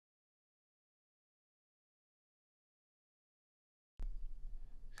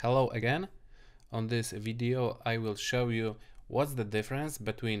Hello again. On this video I will show you what's the difference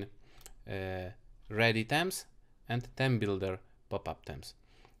between ready themes and theme builder pop-up themes.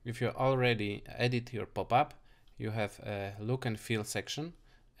 If you already edit your pop-up, you have a look and feel section,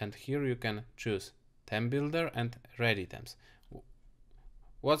 and here you can choose theme builder and ready themes.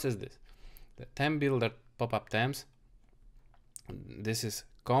 What is this? The theme builder pop-up themes. This is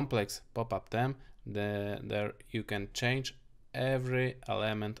complex pop-up theme. There you can change every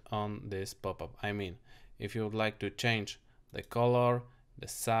element on this pop-up. I mean, if you would like to change the color, the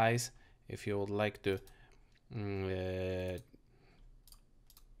size, if you would like to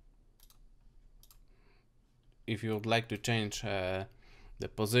change the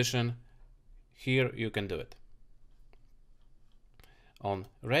position, here you can do it. On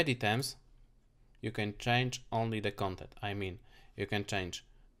ready themes, you can change only the content. I mean, you can change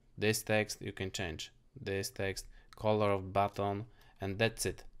this text, you can change this text, color of button, and that's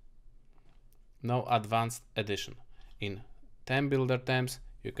it. No advanced edition. In theme builder themes,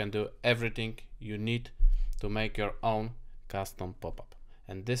 you can do everything you need to make your own custom pop-up.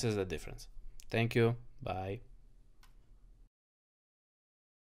 And this is the difference. Thank you. Bye.